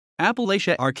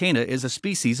Appalachia arcana is a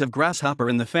species of grasshopper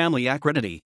in the family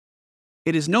Acrididae.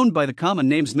 It is known by the common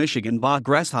names Michigan bog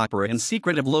grasshopper and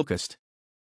secretive locust.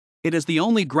 It is the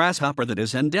only grasshopper that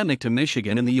is endemic to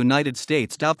Michigan in the United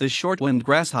States. This short-winged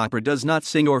grasshopper does not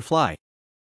sing or fly.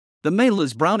 The male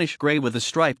is brownish gray with a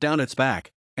stripe down its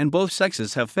back, and both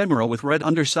sexes have femora with red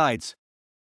undersides.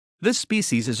 This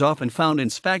species is often found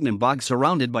in sphagnum bogs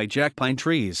surrounded by jack pine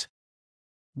trees.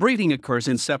 Breeding occurs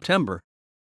in September.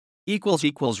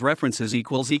 References